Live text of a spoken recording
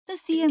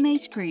The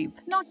CMH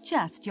Group, not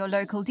just your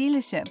local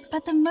dealership,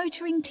 but the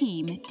motoring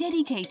team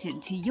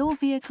dedicated to your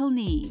vehicle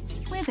needs.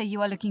 Whether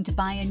you are looking to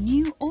buy a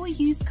new or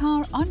used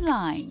car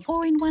online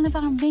or in one of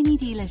our many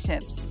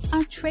dealerships,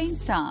 our trained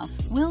staff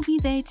will be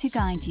there to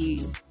guide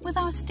you. With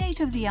our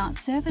state-of-the-art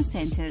service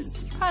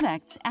centers,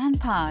 products and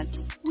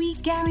parts, we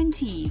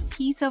guarantee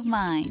peace of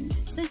mind.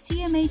 The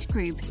CMH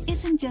Group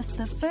isn't just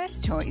the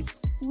first choice,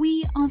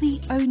 we are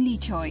the only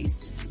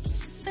choice.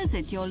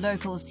 Visit your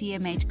local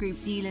CMH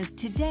Group dealers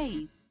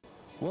today.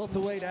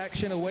 Welterweight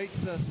action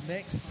awaits us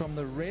next from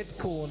the red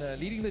corner.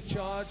 Leading the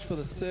charge for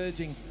the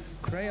surging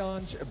Carreira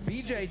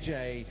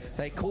BJJ.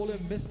 They call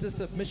him Mr.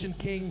 Submission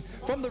King.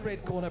 From the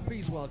red corner,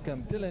 please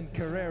welcome Dylan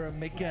Carreira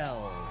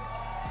Migeul.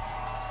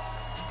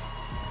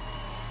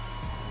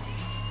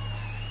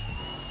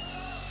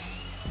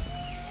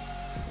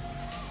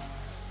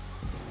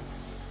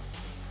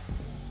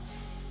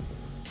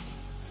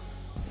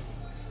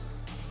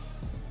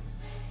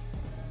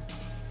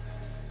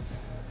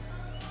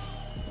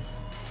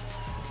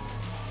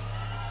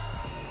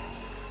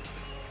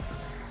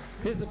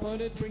 His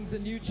opponent brings a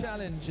new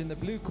challenge in the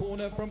blue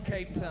corner from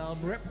Cape Town,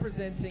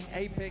 representing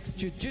Apex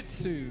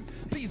Jiu-Jitsu.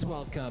 Please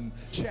welcome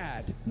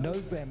Chad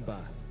November.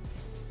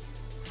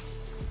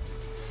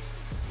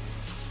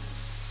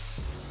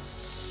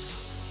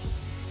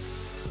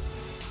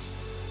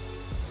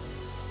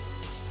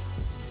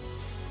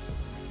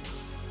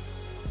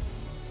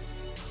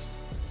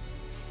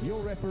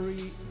 Your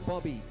referee,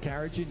 Bobby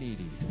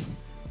Carajanides.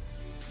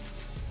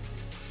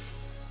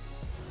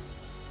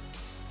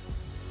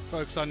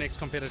 Folks, our next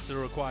competitor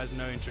requires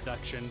no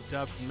introduction.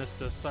 Dubbed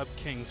Mr. Sub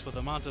Kings for the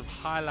amount of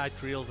highlight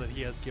reels that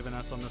he has given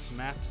us on this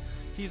mat.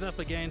 He's up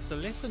against a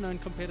lesser known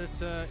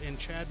competitor in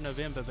Chad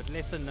November, but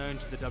lesser known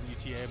to the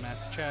WTA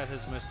mats. Chad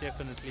has most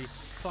definitely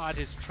plied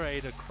his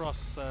trade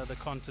across the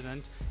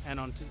continent and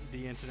onto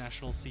the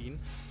international scene.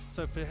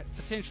 So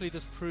potentially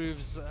this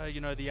proves,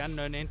 the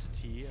unknown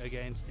entity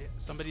against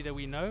somebody that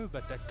we know,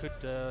 but that could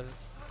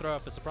throw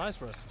up a surprise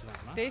for us tonight,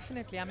 right?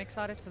 Definitely, I'm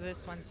excited for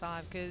this one,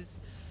 Sai, because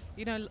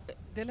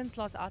Dylan's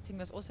last outing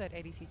was also at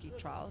ADCC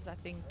trials. I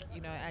think,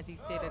 as he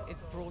said, it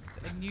brought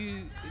a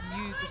new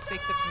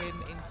perspective to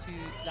him into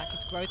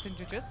his growth in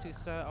jiu-jitsu.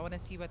 So I want to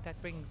see what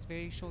that brings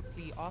very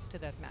shortly after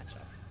that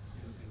matchup.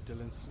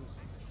 Dylan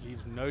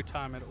leaves no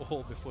time at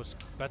all before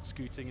butt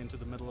scooting into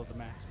the middle of the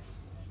mat.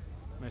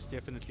 Most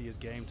definitely his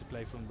game to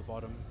play from the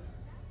bottom.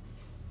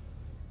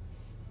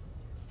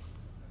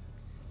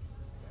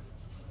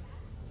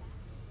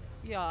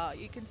 Yeah,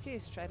 you can see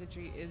his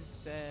strategy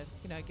is,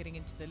 getting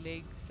into the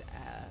legs,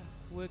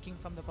 working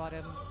from the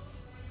bottom.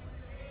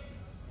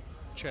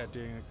 Chad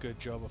doing a good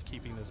job of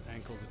keeping those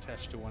ankles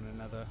attached to one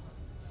another.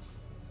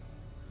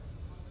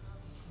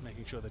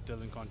 Making sure that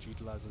Dylan can't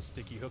utilize those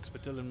sticky hooks,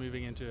 but Dylan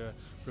moving into a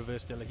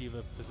reverse De La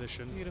Riva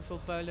position. Beautiful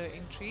bolo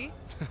entry.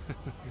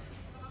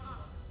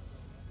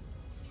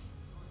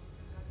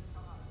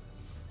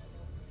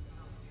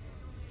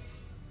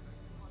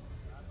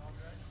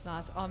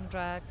 Nice arm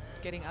drag,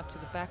 getting up to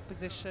the back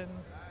position,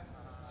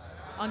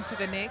 onto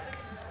the neck.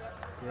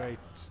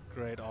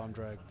 Great arm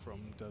drag from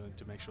Dylan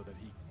to make sure that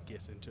he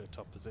gets into a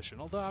top position.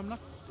 Although I'm not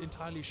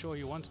entirely sure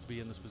he wants to be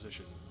in this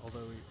position.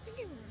 Although I think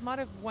he might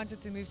have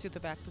wanted to move to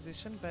the back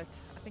position, but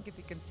I think if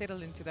he can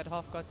settle into that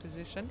half guard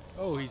position.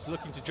 Oh, he's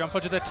looking to jump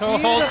onto the toe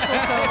hold.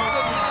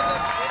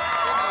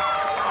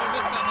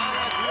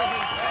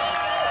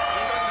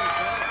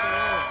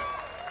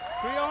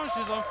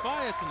 Carreira is on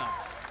fire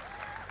tonight.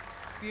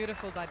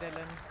 Beautiful by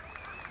Dylan.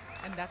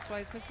 And that's why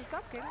it's Mr.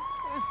 Subkins.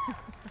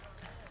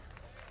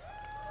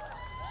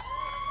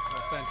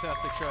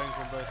 Fantastic showing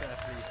from both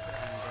athletes.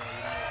 And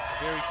a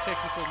very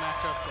technical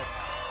matchup that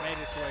made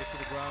its way to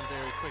the ground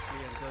very quickly.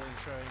 And Dylan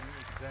showing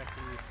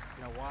exactly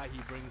why he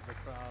brings the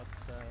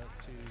crowds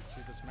to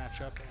this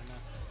matchup.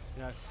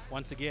 And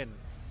once again,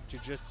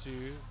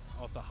 jiu-jitsu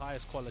of the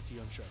highest quality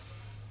on show.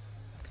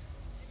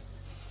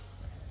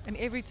 And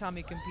every time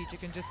you compete, you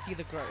can just see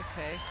the growth,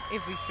 hey?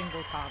 Every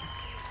single time.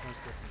 Most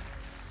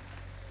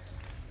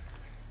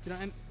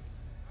definitely.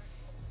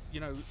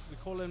 We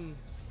call him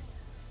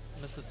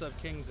Mr. Sub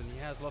Kings, and he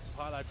has lots of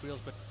highlight reels,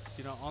 but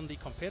on the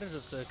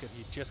competitive circuit,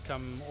 he'd just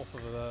come off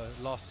of a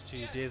loss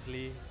to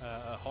Desley,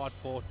 a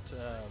hard-fought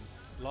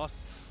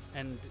loss,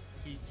 and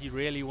he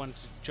really wanted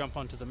to jump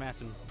onto the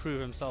mat and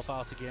prove himself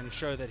out again,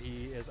 show that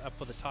he is up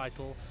for the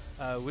title.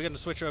 We're going to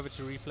switch over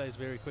to replays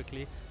very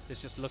quickly. Let's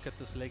just look at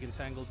this leg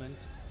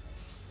entanglement.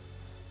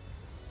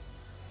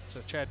 So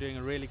Chad doing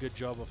a really good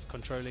job of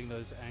controlling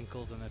those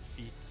ankles and that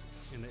feet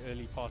in the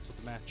early parts of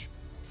the match.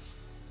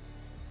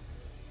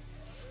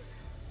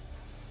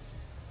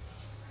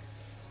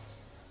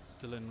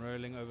 Dylan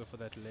rolling over for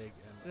that leg.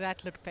 And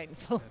that looked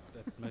painful.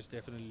 that most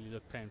definitely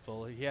looked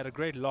painful. He had a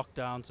great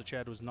lockdown, so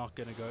Chad was not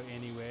going to go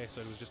anywhere, so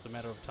it was just a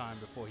matter of time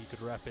before he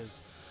could wrap his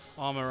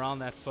arm around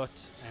that foot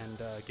and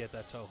get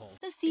that toe hold.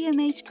 The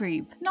CMH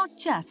Group, not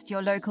just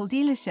your local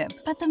dealership,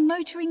 but the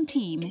motoring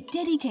team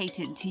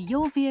dedicated to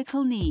your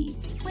vehicle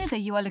needs. Whether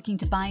you are looking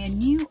to buy a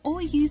new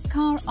or used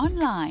car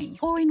online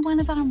or in one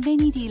of our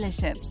many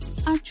dealerships,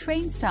 our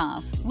trained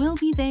staff will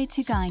be there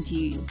to guide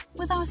you.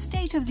 With our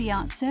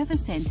state-of-the-art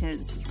service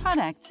centers,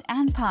 products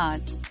and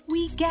parts,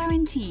 we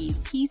guarantee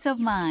peace of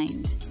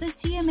mind. The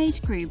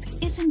CMH Group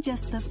isn't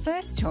just the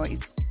first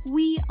choice,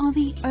 we are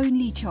the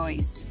only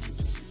choice.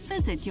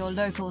 Visit your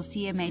local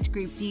CMH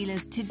Group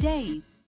dealers today